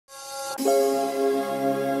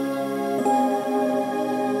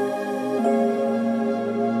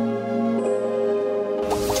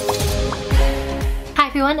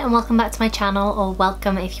Everyone, and welcome back to my channel, or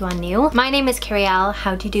welcome if you are new. My name is Kyrielle,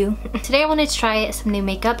 how do you do? Today I wanted to try some new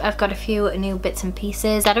makeup. I've got a few new bits and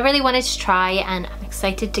pieces that I really wanted to try and I'm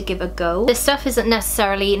excited to give a go. This stuff isn't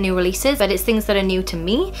necessarily new releases, but it's things that are new to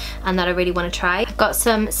me and that I really want to try. I've got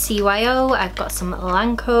some CYO, I've got some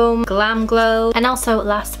Lancome, Glamglow, and also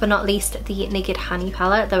last but not least the Naked Honey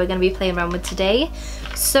palette that we're going to be playing around with today.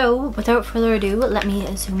 So without further ado, let me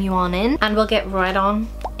zoom you on in and we'll get right on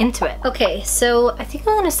into it. Okay, so I think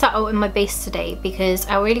I'm going to start out with my base today because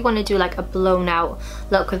I really want to do like a blown out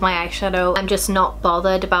look with my eyeshadow. I'm just not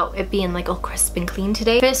bothered about it being like all crisp and clean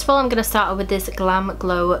today. First of all, I'm going to start out with this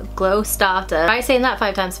Glamglow Glow Starter. Try saying that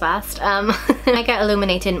 5 times fast. I get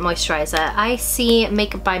illuminating moisturiser. I see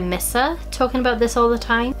Makeup by Missa talking about this all the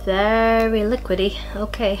time. Very liquidy.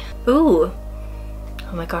 Okay. Ooh.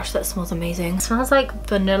 Oh my gosh, that smells amazing. It smells like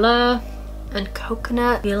vanilla and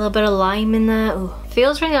coconut. A little bit of lime in there. Ooh.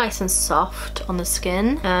 Feels really nice and soft on the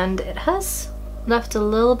skin, and it has left a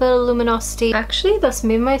little bit of luminosity. Actually, that's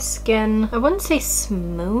made my skin, I wouldn't say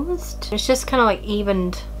smoothed. It's just kind of like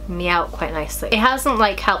evened me out quite nicely. It hasn't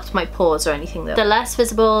like helped my pores or anything though. They're less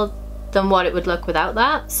visible than what it would look without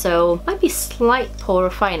that, so might be slight pore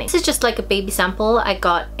refining. This is just like a baby sample I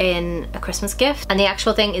got in a Christmas gift, and the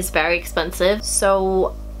actual thing is very expensive,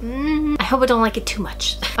 so I hope I don't like it too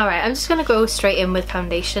much. Alright, I'm just gonna go straight in with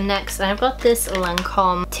foundation next, and I've got this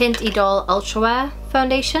Lancome Tint Idole Ultra Wear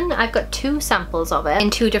foundation. I've got 2 samples of it in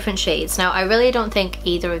 2 different shades. Now, I really don't think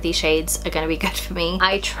either of these shades are gonna be good for me.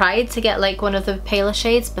 I tried to get like one of the paler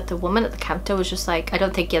shades, but the woman at the counter was just like, I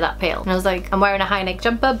don't think you're that pale. And I was like, I'm wearing a high neck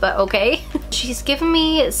jumper, but okay. She's given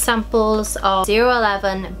me samples of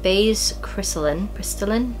 011 Beige Crystalline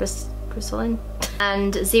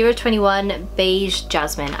and 021 Beige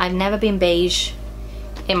Jasmine. I've never been beige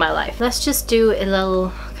in my life. Let's just do a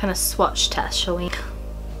little kind of swatch test, shall we? For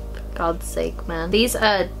God's sake, man. These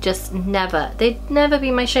are just never, they'd never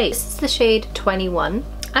be my shade. This is the shade 21.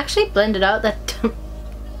 I actually blended out that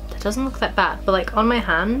doesn't look that bad, but like on my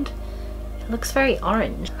hand, it looks very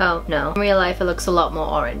orange. Oh no, in real life it looks a lot more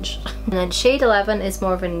orange. And then shade 11 is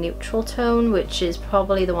more of a neutral tone, which is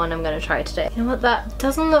probably the one I'm going to try today. You know what, that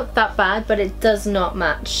doesn't look that bad, but it does not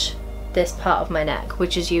match this part of my neck,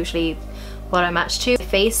 which is usually what I match to. My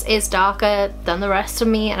face is darker than the rest of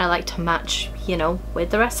me, and I like to match, you know, with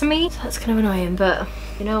the rest of me. So that's kind of annoying, but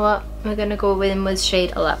you know what? We're gonna go in with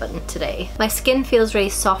shade 11 today. My skin feels really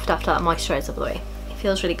soft after that moisturiser, by the way.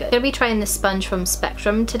 Feels really good. I'm gonna be trying this sponge from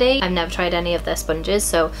Spectrum today. I've never tried any of their sponges,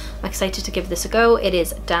 so I'm excited to give this a go. It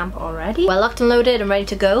is damp already. Well, locked and loaded and ready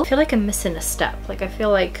to go. I feel like I'm missing a step. Like, I feel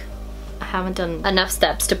like I haven't done enough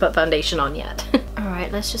steps to put foundation on yet.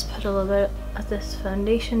 Alright, let's just put a little bit of this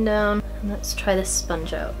foundation down and let's try this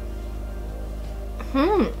sponge out.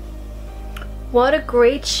 What a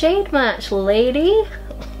great shade match, lady.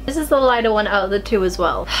 This is the lighter one out of the 2 as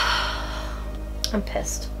well. I'm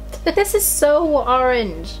pissed. This is so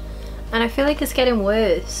orange and I feel like it's getting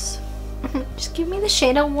worse. Just give me the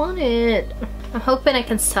shade I wanted. I'm hoping I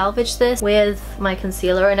can salvage this with my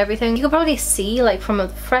concealer and everything. You can probably see, like, from a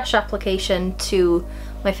fresh application to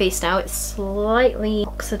my face now, it's slightly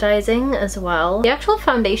oxidizing as well. The actual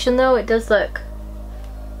foundation though, it does look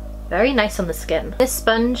very nice on the skin. This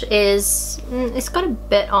sponge is, it's got a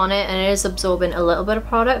bit on it and it is absorbing a little bit of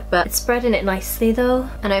product, but it's spreading it nicely though.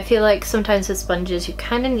 And I feel like sometimes with sponges you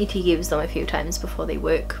kind of need to use them a few times before they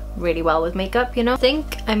work really well with makeup, you know? I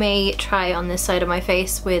think I may try on this side of my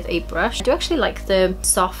face with a brush. I do actually like the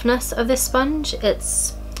softness of this sponge.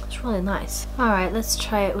 It's really nice. Alright, let's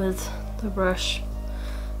try it with the brush.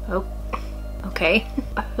 Oh. Okay,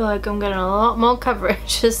 I feel like I'm getting a lot more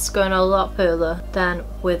coverage, just going a lot further than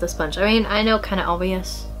with the sponge. I mean, I know, kind of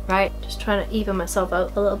obvious, right? Just trying to even myself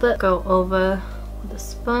out a little bit. Go over with the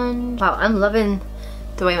sponge. Wow, I'm loving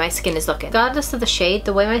the way my skin is looking. Regardless of the shade,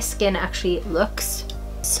 the way my skin actually looks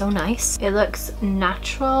is so nice. It looks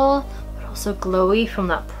natural, but also glowy from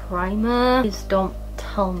that primer. Please don't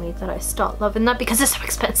tell me that I start loving that because it's so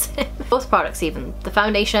expensive. Both products, even the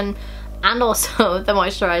foundation and also the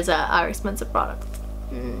moisturizer, are expensive products.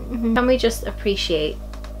 Can we just appreciate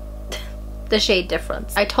the shade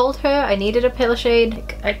difference? I told her I needed a paler shade.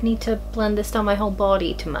 Like, I'd need to blend this down my whole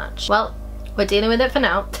body to match. Well, we're dealing with it for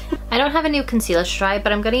now. I don't have a new concealer to try,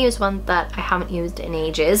 but I'm going to use one that I haven't used in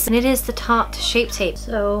ages, and it is the Tarte Shape Tape.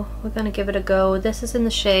 So we're going to give it a go. This is in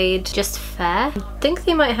the shade Just Fair. I think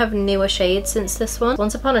they might have newer shades since this one.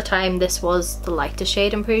 Once upon a time this was the lighter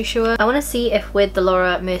shade, I'm pretty sure. I want to see if with the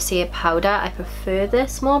Lauramercier powder I prefer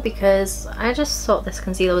this more, because I just thought this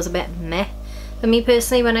concealer was a bit meh for me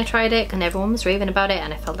personally when I tried it, and everyone was raving about it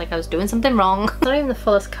and I felt like I was doing something wrong. Not even the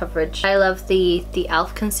fullest coverage. I love the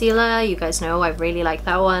e.l.f. concealer. You guys know I really like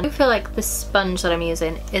that one. I feel like the sponge that I'm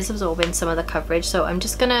using is absorbing some of the coverage, so I'm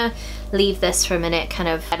just gonna leave this for a minute, kind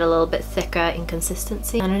of add a little bit thicker in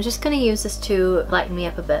consistency, and I'm just gonna use this to lighten me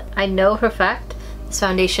up a bit. I know for a fact this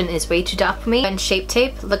foundation is way too dark for me, and Shape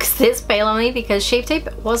Tape looks this pale on me because Shape Tape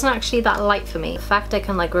wasn't actually that light for me. The fact I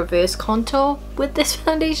can like reverse contour with this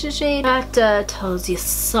foundation shade, that tells you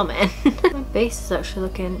something. My base is actually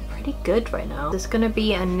looking pretty good right now. There's gonna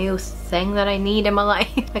be a new thing that I need in my life.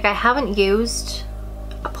 Like, I haven't used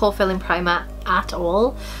a pore filling primer at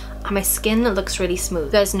all, and my skin looks really smooth.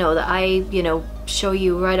 You guys know that I, you know, show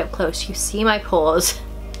you right up close. You see my pores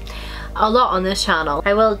a lot on this channel.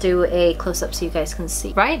 I will do a close-up so you guys can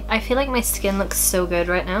see. Right? I feel like my skin looks so good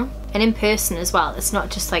right now. And in person as well. It's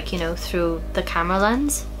not just like, you know, through the camera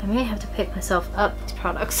lens. I may have to pick myself up these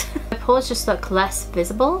products. My pores just look less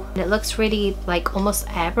visible, and it looks really like almost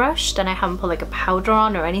airbrushed, and I haven't put like a powder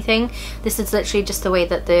on or anything. This is literally just the way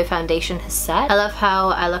that the foundation has set. I love how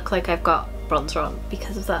I look like I've got bronzer on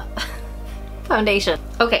because of that foundation.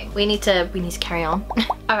 Okay, we need to carry on.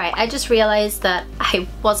 Alright, I just realized that I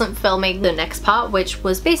wasn't filming the next part, which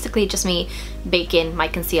was basically just me baking my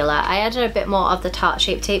concealer. I added a bit more of the Tarte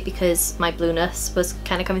Shape Tape because my blueness was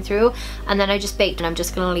kind of coming through, and then I just baked, and I'm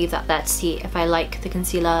just gonna leave that there to see if I like the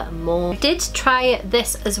concealer more. I did try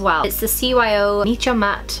this as well. It's the CYO Meet Your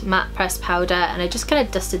Matte Pressed Powder, and I just kind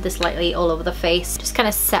of dusted this lightly all over the face, just kind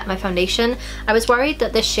of set my foundation. I was worried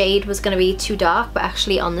that the shade was gonna be too dark, but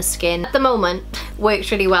actually on the skin at the moment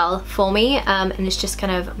works really well for me, and it's just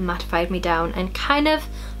kind of mattified me down and kind of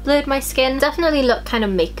blurred my skin. Definitely look kind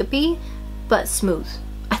of makeup-y, but smooth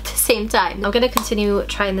at the same time. I'm gonna continue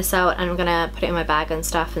trying this out, and I'm gonna put it in my bag and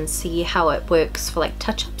stuff and see how it works for like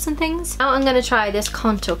touch-ups and things. Now I'm gonna try this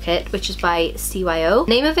contour kit, which is by CYO.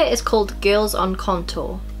 The name of it is called Girls on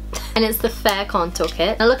Contour, and it's the Fair Contour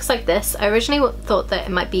Kit. It looks like this. I originally thought that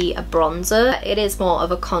it might be a bronzer. It is more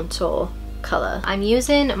of a contour color. I'm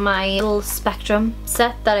using my little Spectrum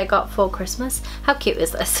set that I got for Christmas. How cute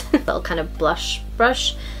is this? Little kind of blush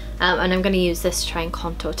brush. And I'm going to use this to try and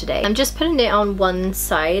contour today. I'm just putting it on one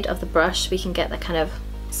side of the brush so we can get that kind of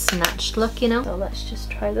snatched look, you know? So let's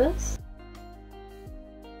just try this.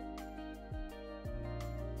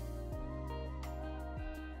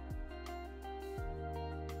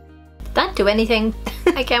 Did that do anything?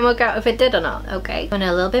 I can't work out if it did or not. Okay, going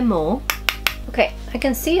a little bit more. Okay, I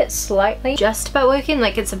can see it slightly just about working.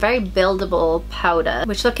 Like, it's a very buildable powder,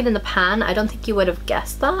 which looking in the pan, I don't think you would have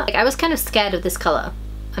guessed that. Like, I was kind of scared of this color,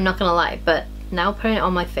 I'm not gonna lie, but now putting it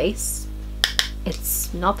on my face,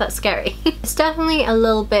 it's not that scary. It's definitely a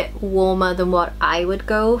little bit warmer than what I would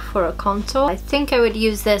go for a contour. I think I would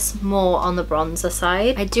use this more on the bronzer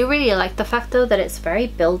side. I do really like the fact though that it's very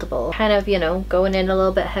buildable. Kind of, you know, going in a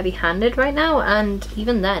little bit heavy-handed right now, and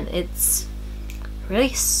even then it's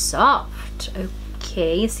really soft.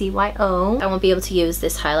 Okay, CYO. I won't be able to use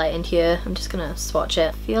this highlight in here. I'm just gonna swatch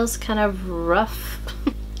it. Feels kind of rough.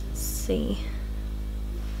 Let's see.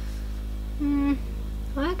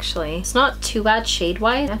 Actually, it's not too bad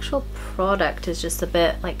shade-wise. The actual product is just a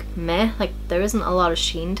bit like meh. Like, there isn't a lot of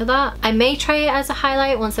sheen to that. I may try it as a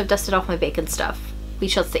highlight once I've dusted off my bacon stuff. We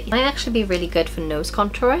shall see. It might actually be really good for nose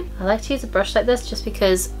contouring. I like to use a brush like this just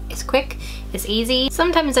because it's quick, it's easy.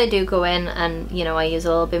 Sometimes I do go in and, you know, I use a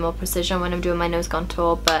little bit more precision when I'm doing my nose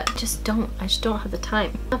contour, but I just don't have the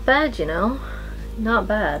time. Not bad, you know? Not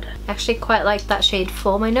bad. I actually quite like that shade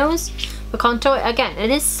for my nose. For contour, again, it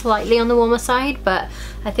is slightly on the warmer side, but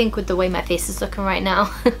I think with the way my face is looking right now,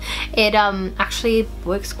 it actually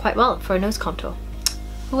works quite well for a nose contour.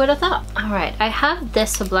 Who would have thought? Alright, I have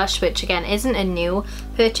this for blush, which again isn't a new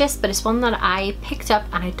purchase, but it's one that I picked up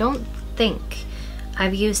and I don't think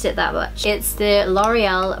I've used it that much. It's the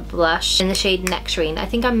L'Oreal blush in the shade Nectarine. I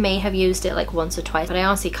think I may have used it like once or twice, but I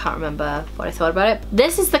honestly can't remember what I thought about it.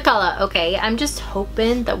 This is the color, okay? I'm just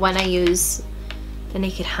hoping that when I use the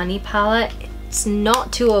Naked Honey palette, it's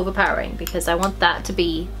not too overpowering, because I want that to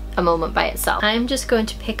be a moment by itself. I'm just going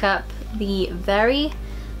to pick up the very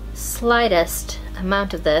slightest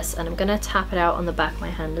amount of this, and I'm gonna tap it out on the back of my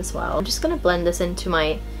hand as well. I'm just gonna blend this into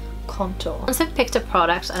my contour. Once I've picked a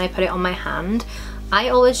product and I put it on my hand, I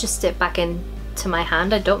always just dip back in to my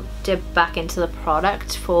hand. I don't dip back into the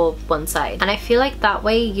product for one side, and I feel like that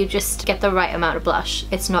way you just get the right amount of blush.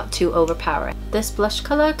 It's not too overpowering. This blush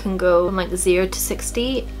color can go from like 0 to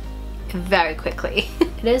 60 very quickly.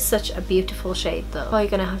 It is such a beautiful shade though. Probably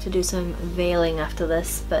gonna have to do some veiling after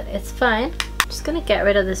this, but it's fine. I'm just gonna get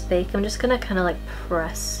rid of this bake. I'm just gonna kind of like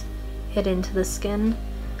press it into the skin,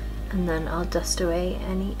 and then I'll dust away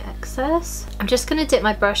any excess. I'm just gonna dip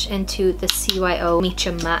my brush into the CYO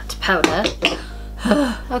Mecha Matte powder.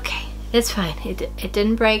 Okay, it's fine. It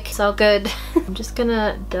didn't break. It's all good. I'm just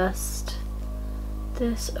gonna dust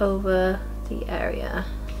this over the area.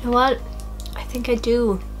 You know what? I think I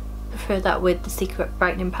do prefer that with the Secret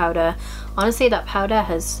Brightening Powder. Honestly, that powder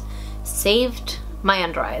has saved my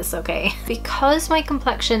under eyes, okay? Because my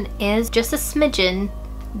complexion is just a smidgen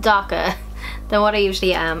darker than what I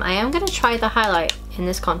usually am, I am going to try the highlight in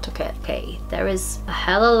this contour kit. Okay, there is a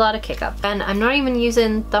hell of a lot of kick up, and I'm not even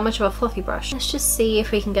using that much of a fluffy brush. Let's just see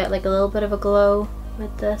if we can get like a little bit of a glow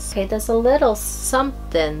with this. Okay, there's a little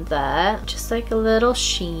something there, just like a little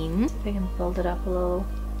sheen. If I can build it up a little.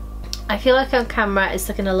 I feel like on camera it's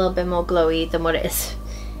looking a little bit more glowy than what it is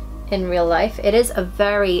in real life. It is a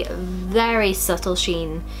very, very subtle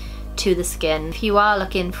sheen to the skin. If you are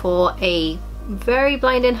looking for a very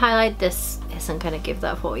blinding highlight, this isn't going to give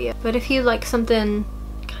that for you. But if you like something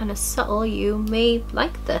kind of subtle, you may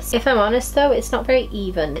like this. If I'm honest though, it's not very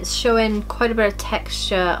even. It's showing quite a bit of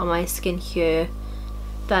texture on my skin here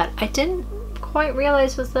that I didn't quite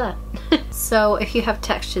realize was there. So if you have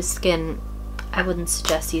textured skin, I wouldn't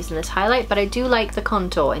suggest using this highlight, but I do like the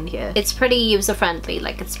contour in here. It's pretty user-friendly,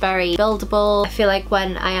 like it's very buildable. I feel like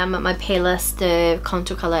when I am at my palest, the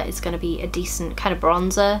contour color is going to be a decent kind of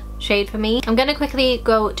bronzer shade for me. I'm going to quickly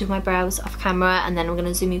go do my brows off camera, and then I'm going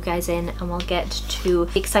to zoom you guys in and we'll get to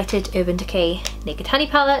the excited Urban Decay Naked Honey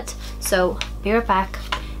palette. So be right back.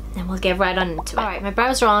 And we'll get right on into it. Alright, my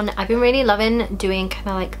brows are on. I've been really loving doing kind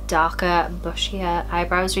of like darker, bushier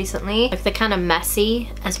eyebrows recently. Like they're kind of messy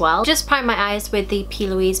as well. Just prime my eyes with the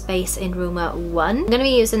PLouise base in Rumour 1. I'm going to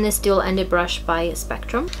be using this dual-ended brush by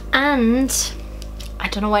Spectrum. And I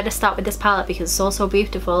don't know where to start with this palette because it's all so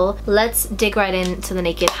beautiful. Let's dig right into the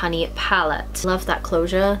Naked Honey palette. Love that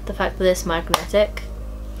closure. The fact that it's magnetic.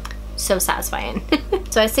 So satisfying.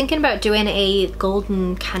 So I was thinking about doing a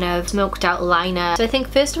golden kind of smoked out liner. So I think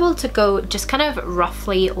first of all, to go just kind of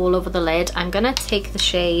roughly all over the lid, I'm gonna take the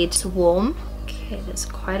shade Warm. Okay, there's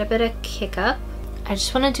quite a bit of kick up. I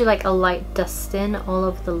just want to do like a light dusting all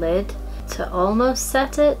over the lid to almost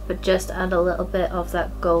set it, but just add a little bit of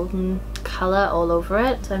that golden color all over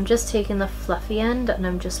it. So I'm just taking the fluffy end and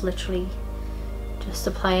I'm just literally just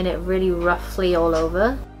applying it really roughly all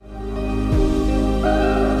over.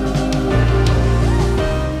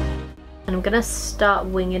 I'm gonna start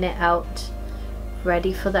winging it out,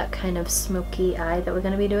 ready for that kind of smoky eye that we're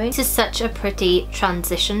gonna be doing. This is such a pretty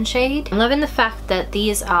transition shade. I'm loving the fact that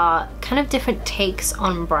these are kind of different takes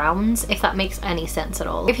on browns, if that makes any sense at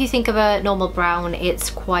all. If you think of a normal brown, it's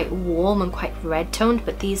quite warm and quite red toned,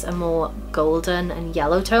 but these are more golden and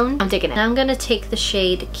yellow toned. I'm digging it. Now I'm gonna take the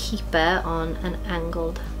shade Keeper on an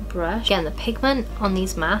angled brush. Again, the pigment on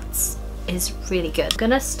these mattes is really good. I'm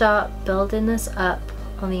gonna start building this up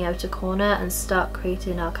on the outer corner and start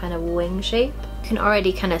creating our kind of wing shape. You can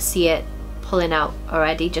already kind of see it pulling out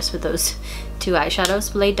already just with those two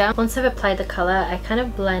eyeshadows laid down. Once I've applied the color, I kind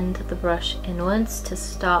of blend the brush inwards to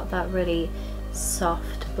start that really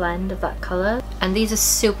soft blend of that color. And these are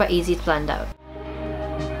super easy to blend out.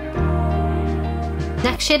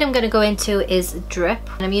 Next shade I'm going to go into is Drip,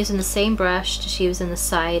 and I'm using the same brush, just using the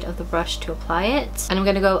side of the brush to apply it. And I'm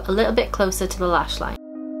going to go a little bit closer to the lash line.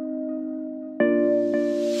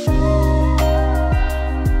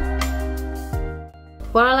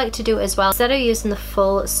 What I like to do as well, instead of using the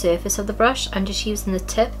full surface of the brush, I'm just using the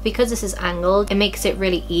tip. Because this is angled, it makes it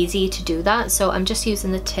really easy to do that. So I'm just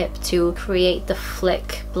using the tip to create the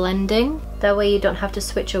flick blending. That way you don't have to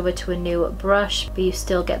switch over to a new brush, but you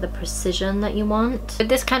still get the precision that you want. With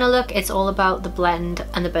this kind of look, it's all about the blend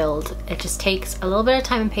and the build. It just takes a little bit of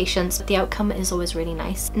time and patience, but the outcome is always really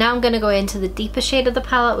nice. Now I'm going to go into the deeper shade of the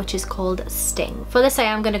palette, which is called Sting. For this I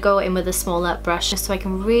am going to go in with a smaller brush, just so I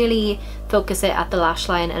can really focus it at the lash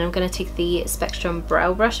line, and I'm going to take the Spectrum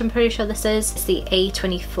brow brush. I'm pretty sure this is. It's the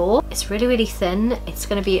A24. It's really, really thin. It's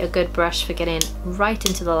going to be a good brush for getting right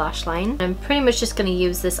into the lash line. I'm pretty much just going to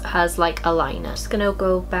use this as like a liner. Just gonna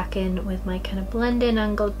go back in with my kind of blend in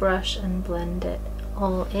angled brush and blend it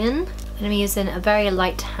all in. And I'm using a very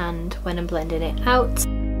light hand when I'm blending it out.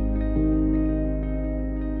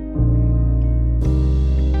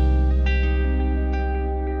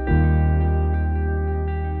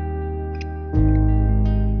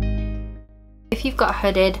 got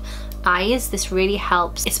hooded eyes, this really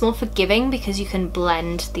helps. It's more forgiving because you can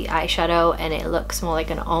blend the eyeshadow and it looks more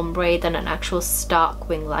like an ombre than an actual stark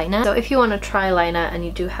wing liner. So if you want to try liner and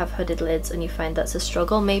you do have hooded lids and you find that's a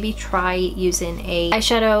struggle, maybe try using a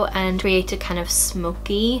eyeshadow and create a kind of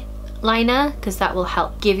smoky liner, because that will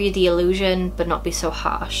help give you the illusion but not be so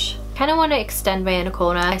harsh. Kind of want to extend my inner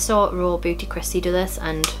corner. I saw Raw Beauty Christy do this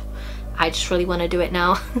and I just really want to do it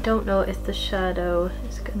now. I don't know if the shadow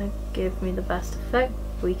is gonna give me the best effect.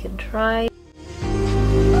 We can try.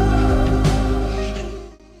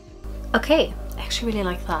 Okay, I actually really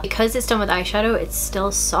like that. Because it's done with eyeshadow, it's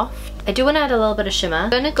still soft. I do want to add a little bit of shimmer.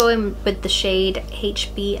 I'm gonna go in with the shade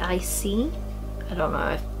HBIC. I don't know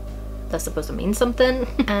if that's supposed to mean something.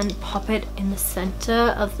 And pop it in the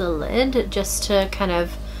center of the lid just to kind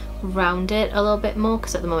of round it a little bit more,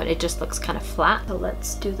 because at the moment it just looks kind of flat. So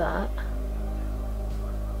let's do that.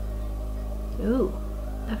 Ooh,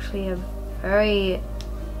 actually a very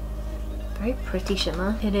pretty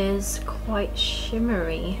shimmer. It is quite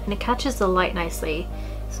shimmery and it catches the light nicely.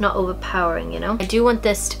 It's not overpowering, you know. I do want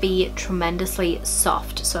this to be tremendously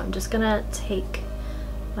soft, so I'm just gonna take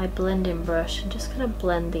my blending brush and just gonna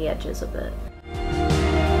blend the edges a bit.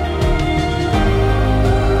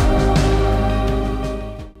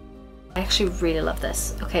 I actually really love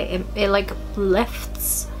this. Okay, it like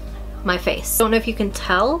lifts my face. I don't know if you can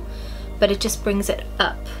tell, but it just brings it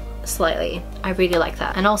up slightly. I really like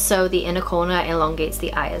that. And also the inner corner elongates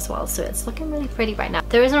the eye as well, so it's looking really pretty right now.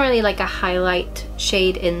 There isn't really like a highlight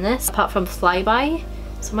shade in this apart from Flyby,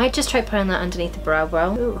 so I might just try putting that underneath the brow.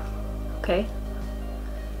 Ooh, okay.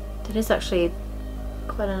 That is actually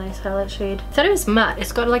quite a nice highlight shade. I thought it was matte.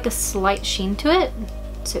 It's got like a slight sheen to it,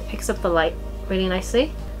 so it picks up the light really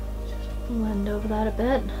nicely. Blend over that a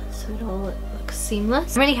bit so it all looks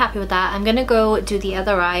seamless. I'm really happy with that. I'm gonna go do the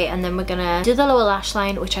other eye and then we're gonna do the lower lash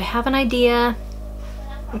line, which I have an idea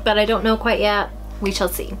but I don't know quite yet. We shall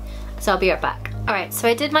see. So I'll be right back. Alright, so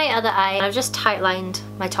I did my other eye and I've just tight lined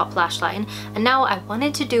my top lash line, and now I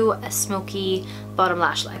wanted to do a smoky bottom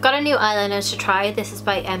lash line. I've got a new eyeliner to try. This is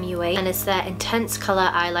by MUA and it's their intense color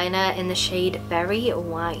eyeliner in the shade Berry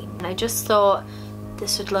Wine, and I just thought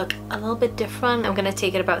this would look a little bit different. I'm gonna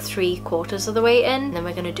take it about 3/4 of the way in, and then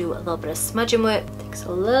we're gonna do a little bit of smudging work. Takes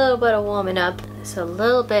a little bit of warming up. It's a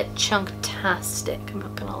little bit chunk-tastic, I'm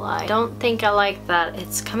not gonna lie. I don't think I like that.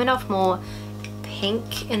 It's coming off more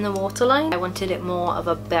pink in the waterline. I wanted it more of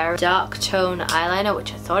a bare dark tone eyeliner,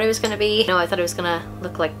 which I thought it was gonna be. No, I thought it was gonna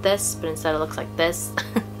look like this, but instead it looks like this.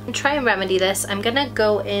 And try and remedy this. I'm gonna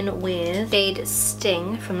go in with shade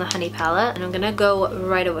Sting from the Honey palette, and I'm gonna go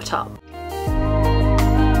right over top.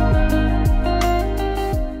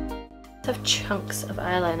 I have chunks of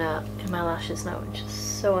eyeliner in my lashes now, which is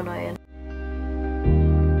so annoying.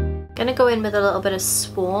 Gonna go in with a little bit of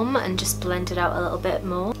Swarm and just blend it out a little bit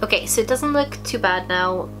more. Okay, so it doesn't look too bad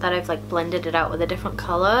now that I've like blended it out with a different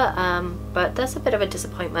color, but that's a bit of a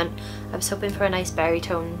disappointment. I was hoping for a nice berry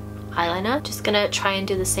tone eyeliner. Just gonna try and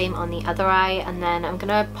do the same on the other eye, and then I'm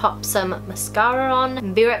gonna pop some mascara on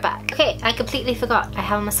and be right back. Okay, I completely forgot I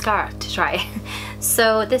have a mascara to try.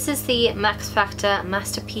 So this is the Max Factor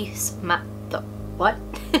Masterpiece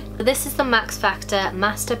This is the Max Factor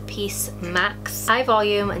Masterpiece Max High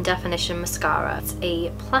Volume and Definition Mascara. It's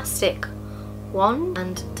a plastic one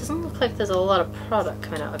and it doesn't look like there's a lot of product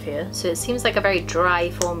coming out of here, so it seems like a very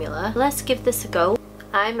dry formula. Let's give this a go.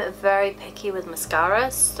 I'm very picky with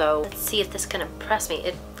mascara, so let's see if this can impress me.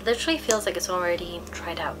 It literally feels like it's already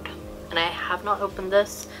tried out, and I have not opened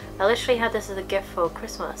this. I literally had this as a gift for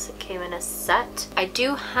Christmas. It came in a set. I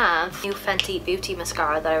do have new Fenty Beauty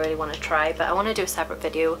mascara that I really want to try, but I want to do a separate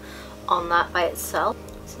video on that by itself.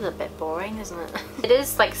 This is a bit boring, isn't it? It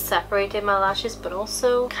is like separating my lashes, but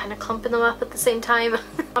also kind of clumping them up at the same time.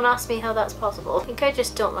 Don't ask me how that's possible. I think I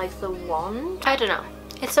just don't like the wand. I don't know.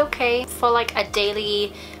 It's okay for like a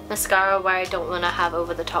daily mascara where I don't want to have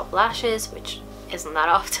over the top lashes, which isn't that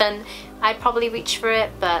often. I'd probably reach for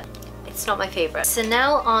it, but it's not my favorite. So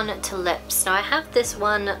now on to lips. Now I have this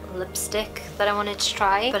one lipstick that I wanted to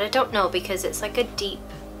try, but I don't know because it's like a deep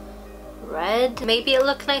red. Maybe it'll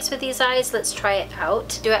look nice with these eyes. Let's try it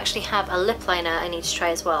out. I do actually have a lip liner I need to try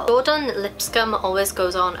as well. Jordan Lipscum always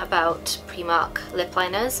goes on about Primark lip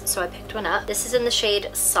liners, so I picked one up. This is in the shade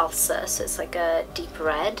Salsa, so it's like a deep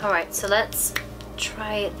red. Alright, so let's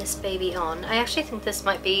try this baby on. I actually think this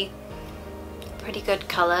might be a pretty good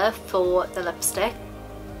colour for the lipstick.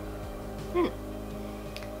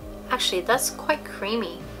 Actually, that's quite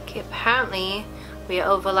creamy. Okay, apparently we are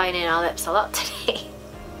overlining our lips a lot today.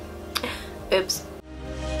 Oops.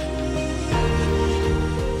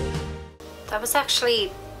 That was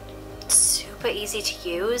actually super super easy to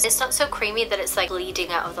use. It's not so creamy that it's like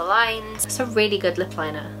bleeding out of the lines. It's a really good lip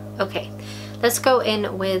liner. Okay, let's go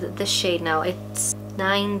in with the shade now. It's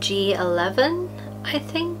 9G11, I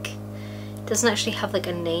think. It doesn't actually have like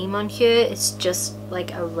a name on here. It's just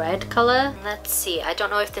like a red color. Let's see. I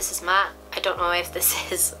don't know if this is matte. I don't know if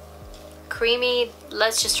this is creamy.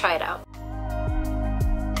 Let's just try it out.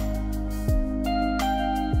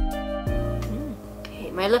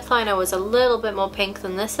 Okay, my lip liner was a little bit more pink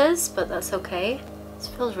than this is, but that's okay. This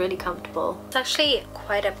feels really comfortable. It's actually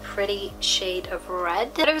quite a pretty shade of red.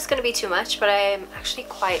 I thought it was going to be too much, but I'm actually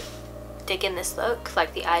quite digging this look,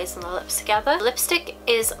 like the eyes and the lips together. The lipstick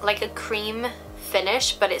is like a cream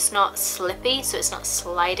finish, but it's not slippy, so it's not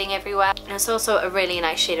sliding everywhere. And it's also a really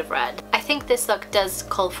nice shade of red. I think this look does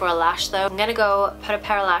call for a lash though. I'm gonna go put a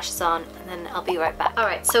pair of lashes on and then I'll be right back.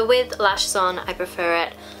 Alright, so with lashes on, I prefer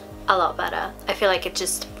it a lot better. I feel like it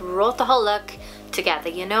just brought the whole look together,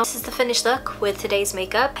 you know? This is the finished look with today's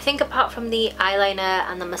makeup. I think apart from the eyeliner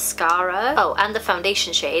and the mascara, oh, and the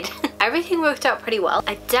foundation shade, everything worked out pretty well.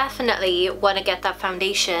 I definitely want to get that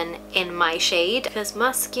foundation in my shade because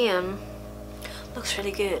my skin looks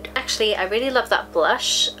really good. Actually, I really love that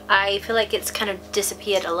blush. I feel like it's kind of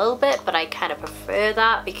disappeared a little bit, but I kind of prefer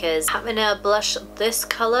that because having a blush this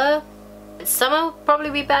color in summer will probably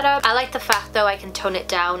be better. I like the fact though I can tone it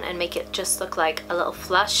down and make it just look like a little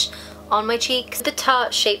flush on my cheeks. The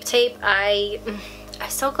Tarte Shape Tape, I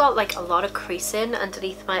still got like a lot of creasing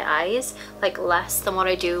underneath my eyes, like less than what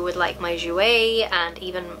I do with like my MUA and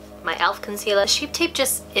even my e.l.f. concealer. Shape Tape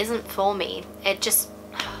just isn't for me. It just,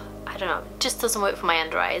 I don't know, it just doesn't work for my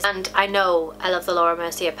under eyes. And I know I love the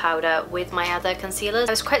Lauramercier powder with my other concealers.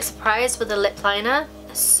 I was quite surprised with the lip liner.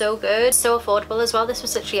 So good, so affordable as well. This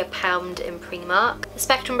was literally £1 in Primark. The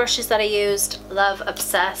Spectrum brushes that I used, love,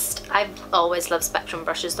 obsessed. I've always loved Spectrum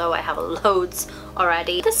brushes though. I have loads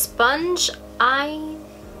already. The sponge, I'm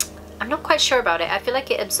not quite sure about it. I feel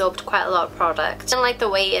like it absorbed quite a lot of product. I didn't like the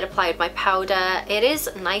way it applied my powder. It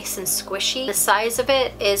is nice and squishy. The size of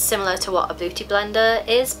it is similar to what a beauty blender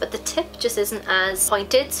is, but the tip just isn't as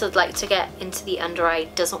pointed, so like to get into the under eye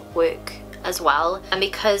doesn't work as well. And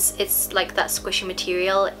because it's like that squishy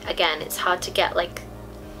material, again, it's hard to get like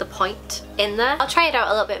the point in there. I'll try it out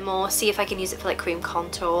a little bit more, see if I can use it for like cream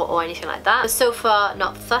contour or anything like that. But so far,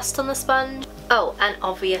 not fussed on the sponge. Oh, and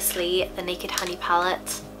obviously the Naked Honey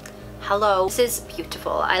palette. Hello. This is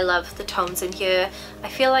beautiful. I love the tones in here. I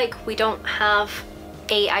feel like we don't have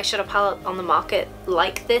a eyeshadow palette on the market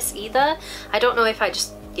like this either. I don't know if I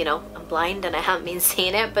just, you know, I'm blind and I haven't been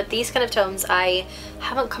seeing it, but these kind of tones I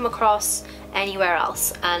haven't come across anywhere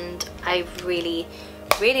else, and I really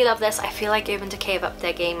love this. I feel like Urban Decay have upped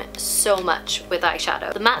their game so much with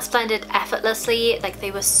eyeshadow. The mattes blended effortlessly, like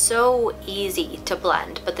they were so easy to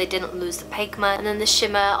blend, but they didn't lose the pigment. And then the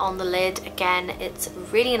shimmer on the lid, again, it's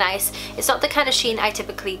really nice. It's not the kind of sheen I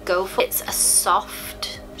typically go for. It's a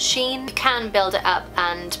soft sheen. You can build it up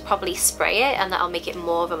and probably spray it and that'll make it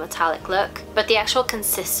more of a metallic look, but the actual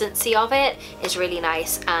consistency of it is really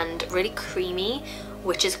nice and really creamy,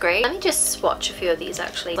 which is great. Let me just swatch a few of these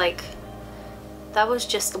actually. Like, that was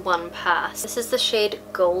just one pass. This is the shade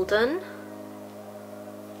Golden.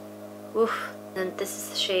 Oof. And this is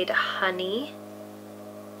the shade Honey.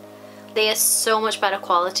 They are so much better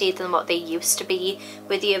quality than what they used to be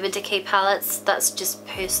with the Urban Decay palettes. That's just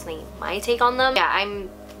personally my take on them. Yeah, I'm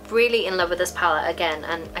really in love with this palette again,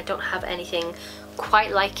 and I don't have anything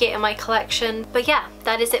quite like it in my collection. But yeah,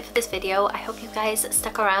 that is it for this video. I hope you guys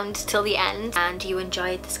stuck around till the end and you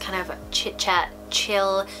enjoyed this kind of chit chat,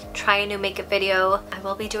 chill, try a new makeup video. I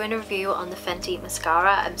will be doing a review on the Fenty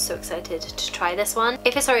mascara. I'm so excited to try this one.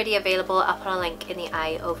 If it's already available, I'll put a link in the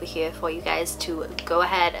eye over here for you guys to go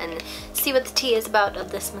ahead and see what the tea is about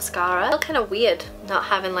of this mascara. I feel kind of weird not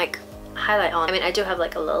having like highlight on. I mean, I do have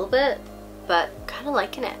like a little bit, but kind of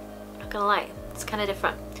liking it, not gonna lie. It's kind of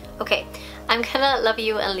different. Okay, I'm gonna love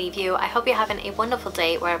you and leave you. I hope you're having a wonderful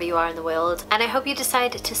day wherever you are in the world, and I hope you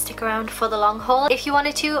decide to stick around for the long haul. If you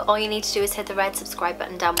wanted to, all you need to do is hit the red subscribe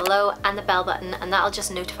button down below and the bell button, and that'll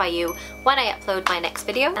just notify you when I upload my next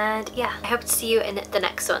video. And yeah, I hope to see you in the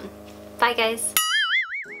next one. Bye guys.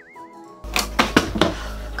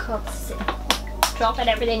 Dropping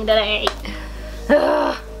everything today.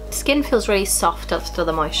 Skin feels really soft after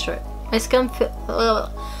the moisture. My skin feels...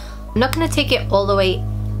 I'm not gonna take it all the way.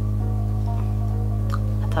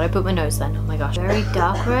 I thought I put my nose then. Oh my gosh. Very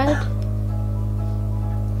dark red.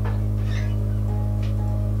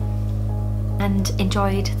 And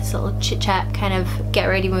enjoyed this little chit chat, kind of get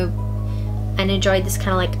ready move, and enjoyed this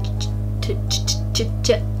kind of like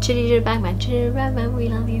chitty bang bang, we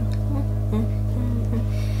love you.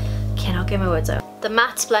 Cannot get my words out. The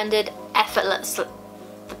matte blended effortless.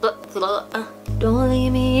 Don't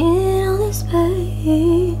leave me in on this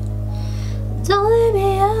page. Don't leave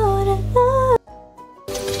me out at night.